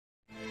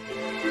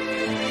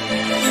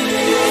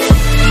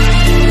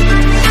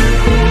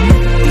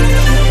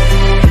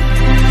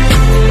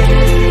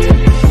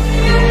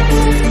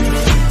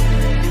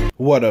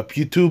What up,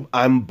 YouTube?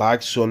 I'm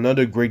back. So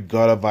another great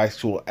God of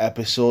Highschool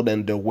episode,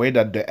 and the way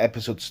that the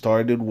episode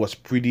started was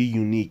pretty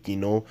unique.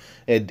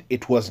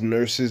 It was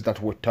nurses that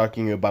were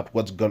talking about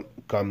what's gonna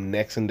come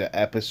next in the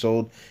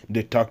episode.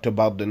 They talked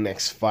about the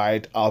next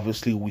fight.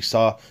 Obviously, we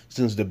saw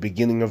since the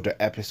beginning of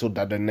the episode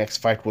that the next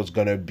fight was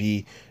gonna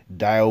be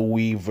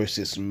Daiwi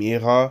versus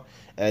Mira,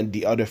 and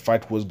the other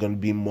fight was gonna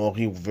be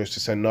Mori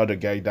versus another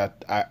guy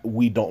that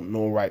we don't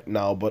know right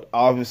now. But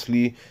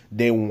obviously,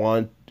 they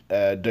want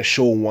the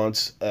show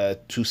wants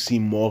to see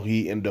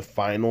Mori in the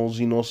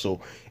finals, so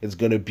it's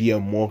gonna be a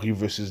Mori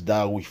versus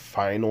Darwi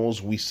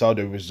finals. We saw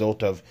the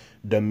result of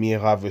the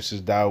Mira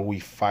versus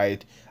Darwi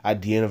fight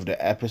at the end of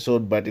the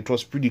episode, but it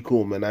was pretty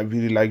cool, man. I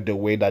really like the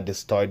way that they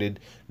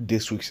started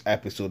this week's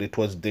episode. It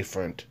was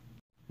different.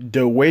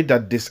 The way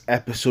that this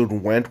episode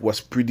went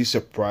was pretty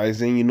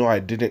surprising. I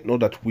didn't know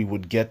that we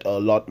would get a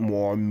lot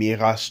more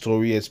Mira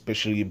story,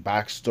 especially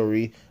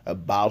backstory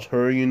about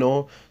her,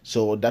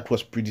 So that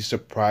was pretty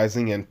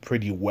surprising and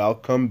pretty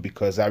welcome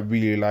because I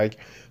really like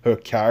her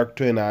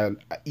character, and I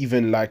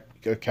even like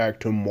her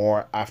character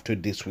more after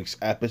this week's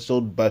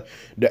episode. But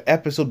the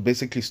episode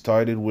basically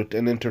started with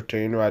an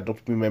entertainer. I don't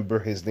remember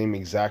his name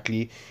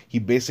exactly. He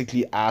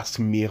basically asked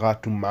Mira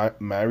to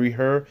marry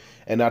her,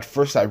 and at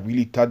first I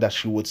really thought that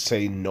she would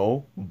say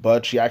no,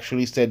 but she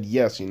actually said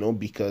yes,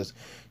 because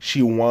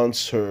she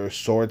wants her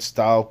sword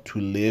style to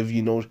live,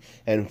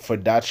 and for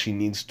that she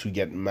needs to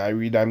get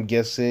married, I'm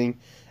guessing.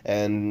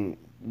 And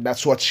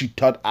that's what she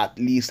thought, at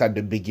least at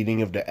the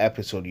beginning of the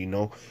episode.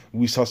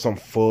 We saw some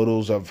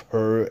photos of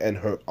her and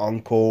her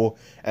uncle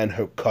and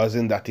her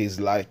cousin that is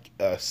like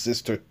a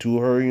sister to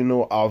her.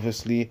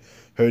 Obviously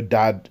her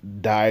dad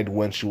died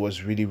when she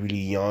was really really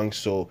young,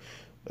 so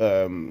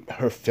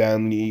her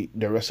family,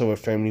 the rest of her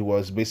family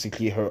was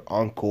basically her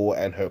uncle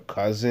and her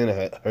cousin,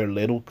 her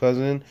little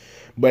cousin.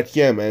 But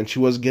yeah, man, she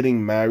was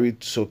getting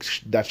married so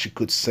that she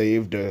could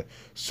save the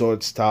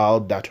sword style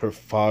that her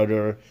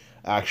father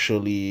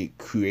actually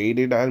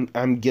created,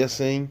 I'm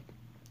guessing.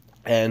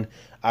 And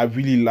I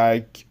really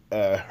like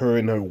her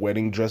in her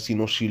wedding dress.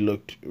 She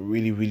looked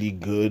really really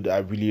good. I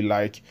really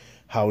like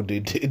how they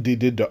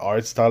did the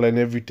art style and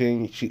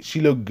everything. She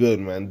looked good,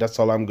 man. That's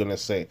all I'm gonna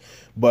say.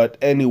 But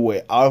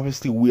anyway,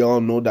 obviously we all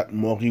know that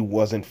Mori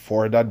wasn't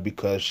for that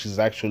because she's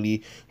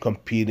actually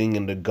competing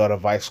in the God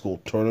of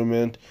Highschool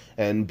tournament,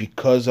 and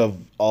because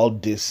of all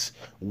this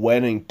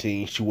wedding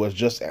thing, she was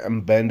just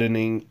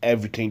abandoning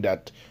everything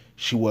that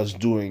she was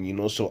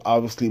doing. So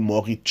obviously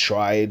Mori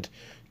tried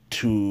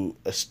to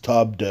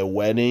stop the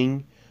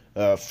wedding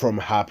from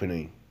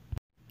happening.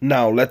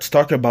 Now, let's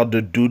talk about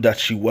the dude that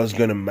she was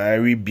gonna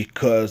marry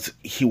because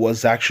he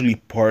was actually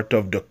part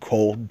of the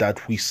cult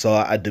that we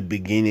saw at the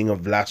beginning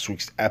of last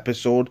week's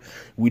episode.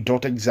 We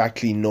don't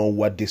exactly know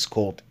what this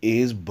cult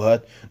is,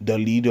 but the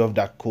leader of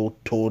that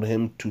cult told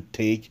him to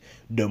take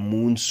the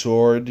moon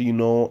sword,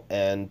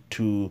 and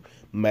to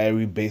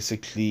marry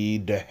basically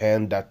the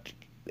hand that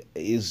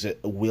is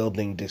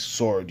wielding this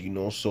sword.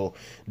 So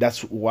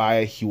that's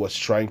why he was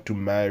trying to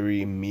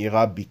marry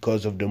Mira,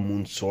 because of the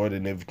moon sword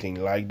and everything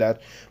like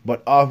that.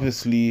 But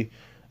obviously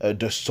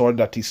the sword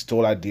that he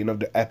stole at the end of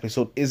the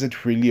episode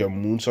isn't really a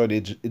moon sword.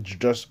 It's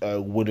just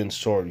a wooden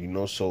sword,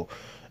 so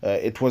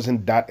it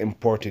wasn't that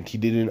important. He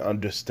didn't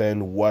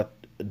understand what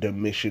the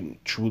mission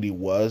truly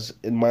was,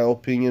 in my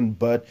opinion.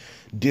 But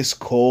this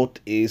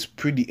cult is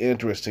pretty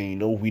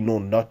interesting. We know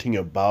nothing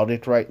about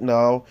it right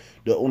now.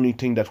 The only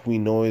thing that we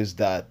know is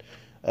that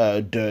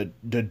the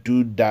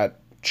dude that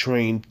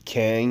trained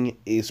Kang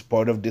is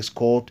part of this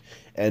cult,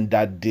 and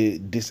that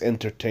this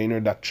entertainer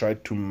that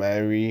tried to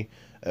marry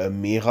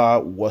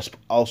Mira was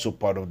also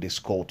part of this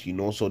cult.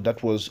 So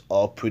that was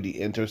all pretty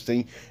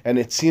interesting. And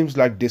it seems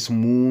like this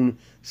moon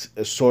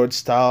sword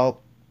style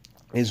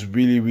is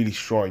really really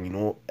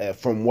strong.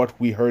 From what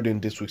we heard in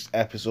this week's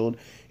episode,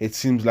 it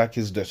seems like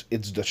it's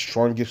the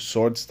strongest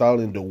sword style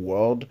in the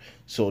world.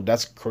 So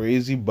that's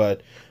crazy,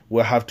 but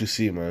we'll have to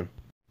see, man.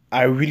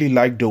 I really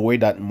like the way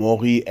that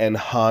Mori and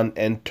Han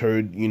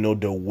entered,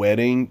 the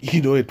wedding.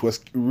 It was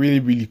really,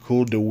 really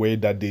cool the way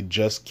that they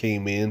just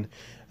came in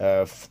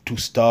to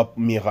stop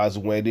Mira's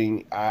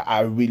wedding. I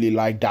really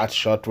like that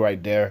shot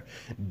right there.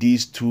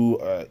 These two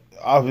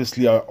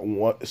obviously are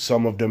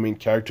some of the main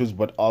characters,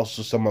 but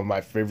also some of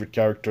my favorite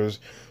characters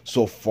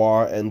so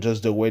far. And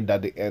just the way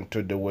that they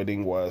entered the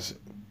wedding was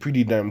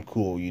pretty damn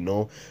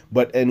cool.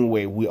 But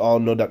anyway, we all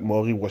know that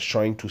Mori was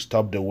trying to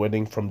stop the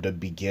wedding from the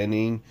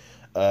beginning.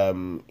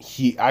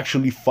 He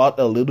actually fought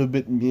a little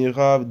bit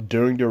Mira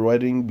during the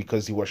wedding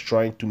because he was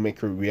trying to make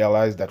her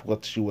realize that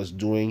what she was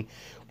doing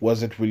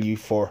wasn't really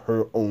for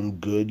her own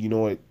good.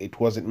 It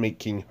wasn't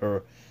making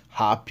her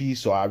happy.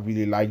 So I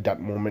really like that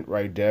moment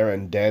right there.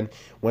 And then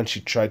when she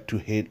tried to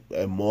hit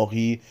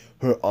Mori,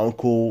 her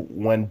uncle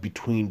went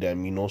between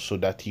them, so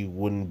that he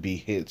wouldn't be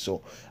hit.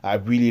 So I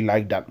really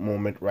like that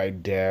moment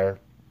right there.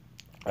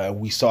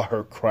 We saw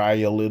her cry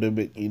a little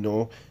bit,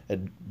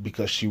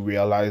 because she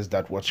realized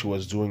that what she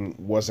was doing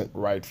wasn't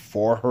right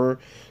for her.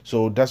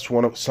 So that's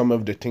one of some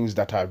of the things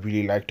that I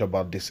really liked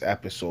about this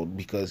episode,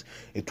 because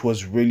it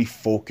was really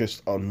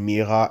focused on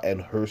Mira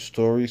and her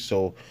story.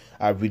 So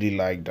I really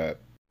like that.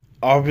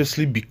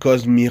 Obviously,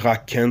 because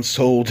Mira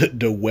canceled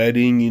the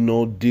wedding,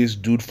 this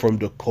dude from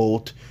the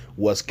cult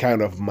was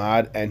kind of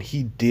mad, and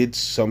he did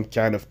some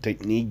kind of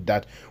technique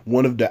that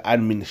one of the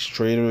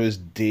administrators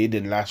did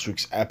in last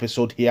week's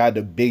episode. He had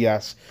a big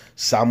ass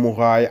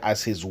samurai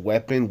as his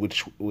weapon,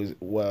 which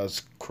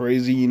was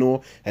crazy,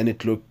 and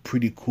it looked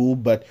pretty cool.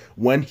 But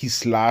when he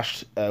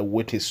slashed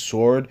with his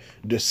sword,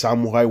 the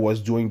samurai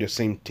was doing the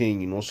same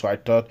thing, So I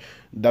thought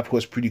that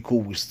was pretty cool.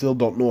 We still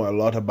don't know a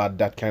lot about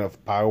that kind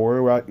of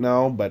power right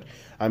now, but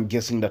I'm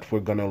guessing that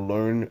we're gonna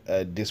learn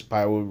this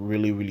power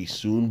really, really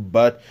soon.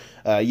 But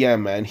yeah,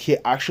 man, he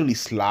actually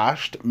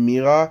slashed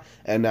Mira,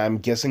 and I'm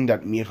guessing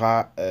that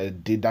Mira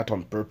did that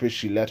on purpose.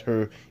 She let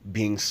her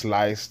being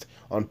sliced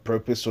on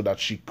purpose so that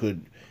she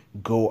could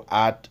go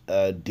at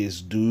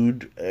this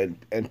dude,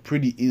 and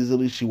pretty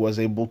easily she was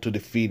able to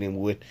defeat him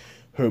with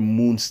her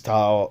moon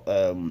style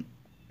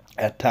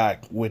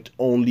attack with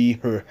only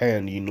her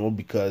hand,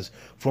 because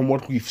from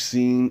what we've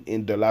seen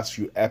in the last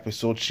few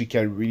episodes, she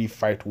can really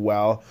fight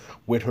well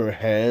with her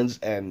hands,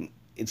 and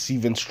it's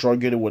even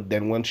stronger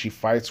than when she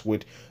fights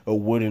with a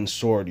wooden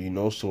sword,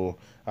 So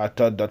I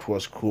thought that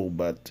was cool,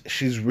 but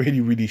she's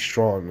really, really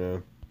strong,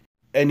 man.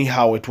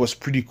 Anyhow, it was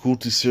pretty cool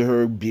to see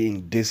her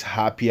being this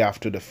happy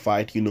after the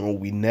fight.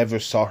 We never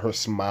saw her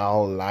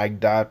smile like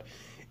that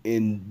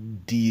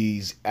in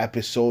these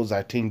episodes.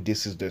 I think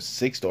this is the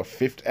sixth or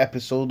fifth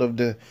episode of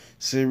the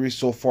series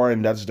so far,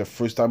 and that's the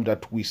first time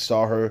that we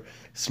saw her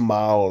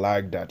smile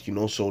like that.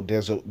 So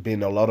there's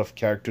been a lot of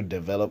character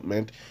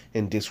development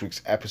in this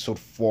week's episode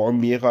for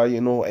Mira,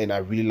 and I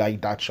really like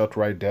that shot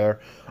right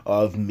there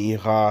of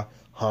Mira,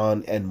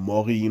 Han, and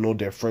Mori.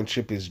 Their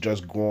friendship is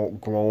just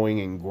growing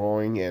and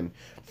growing, and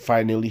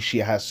finally she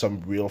has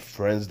some real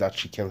friends that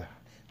she can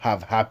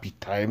have happy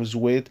times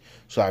with.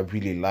 So I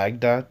really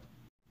like that.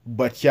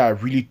 But yeah, I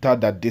really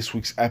thought that this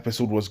week's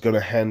episode was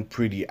gonna end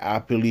pretty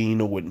happily,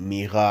 with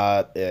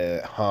Mira,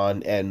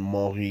 Han, and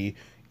Mori,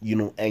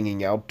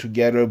 hanging out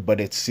together.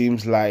 But it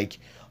seems like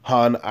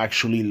Han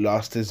actually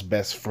lost his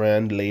best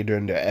friend later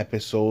in the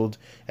episode,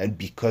 and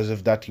because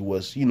of that, he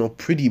was,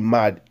 pretty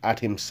mad at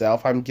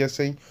himself, I'm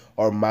guessing,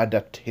 or mad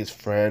that his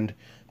friend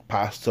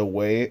passed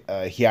away.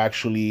 He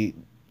actually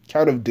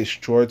kind of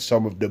destroyed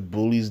some of the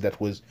bullies that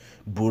was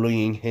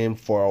bullying him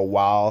for a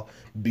while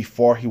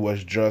before he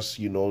was just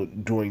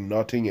doing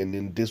nothing, and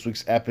in this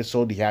week's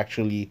episode he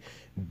actually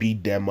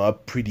beat them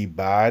up pretty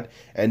bad,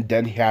 and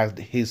then he had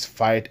his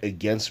fight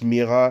against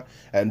Mira,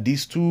 and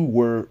these two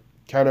were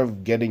kind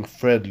of getting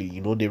friendly,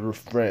 they were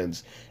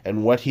friends,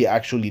 and what he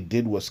actually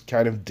did was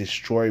kind of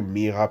destroy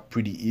Mira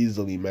pretty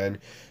easily, man.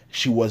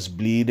 She was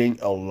bleeding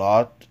a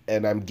lot,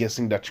 and I'm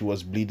guessing that she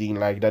was bleeding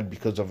like that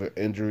because of an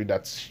injury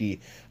that she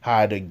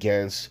had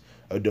against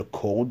the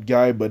cold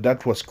guy, but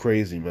that was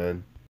crazy,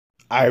 man.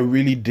 I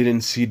really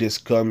didn't see this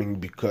coming,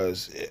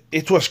 because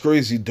it was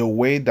crazy the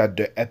way that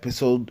the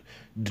episode,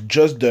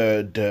 just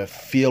the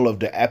feel of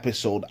the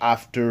episode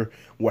after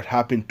what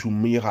happened to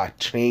Mira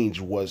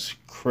changed was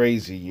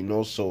crazy,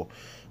 So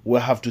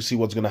we'll have to see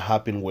what's gonna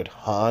happen with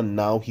Han.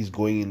 Now he's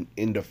going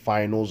in the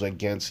finals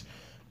against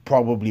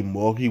probably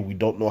Mori. We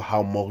don't know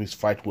how Mori's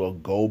fight will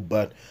go,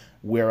 but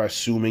we're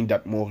assuming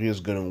that Mori is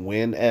gonna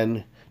win,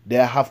 and they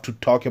have to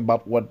talk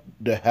about what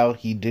the hell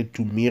he did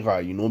to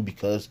Mira,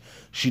 because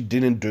she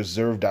didn't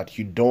deserve that.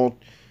 You don't,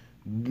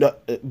 not,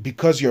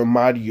 because you're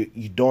mad,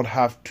 you don't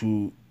have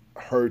to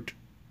hurt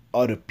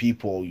other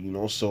people,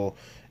 So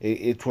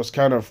it was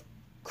kind of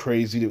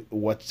crazy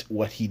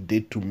what he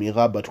did to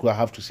Mira, but we'll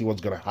have to see what's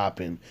gonna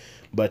happen.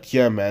 But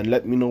yeah, man,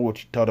 let me know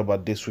what you thought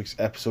about this week's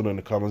episode in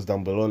the comments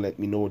down below. Let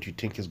me know what you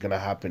think is gonna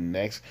happen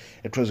next.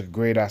 It was a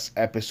great ass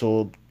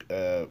episode.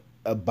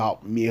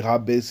 About Mira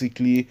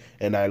basically,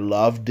 and I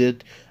loved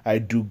it. I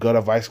do God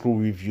of Highschool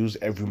reviews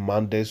every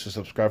Monday, so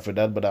subscribe for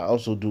that. But I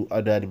also do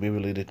other anime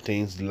related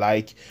things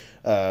like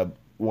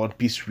One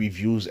Piece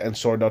reviews and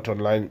Sword Art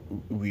Online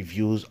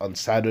reviews on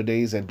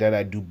Saturdays, and then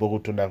I do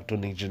Boruto Naruto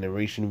Next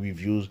Generation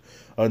reviews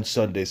on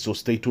Sundays. So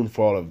stay tuned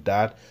for all of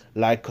that.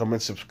 Like,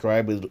 comment,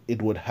 subscribe.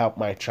 It would help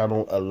my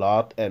channel a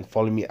lot, and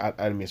follow me at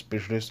Anime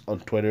Specialist on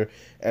Twitter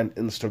and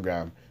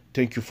Instagram.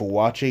 Thank you for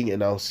watching,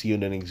 and I'll see you in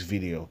the next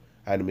video.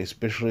 Anime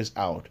Specialist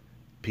out.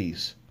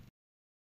 Peace.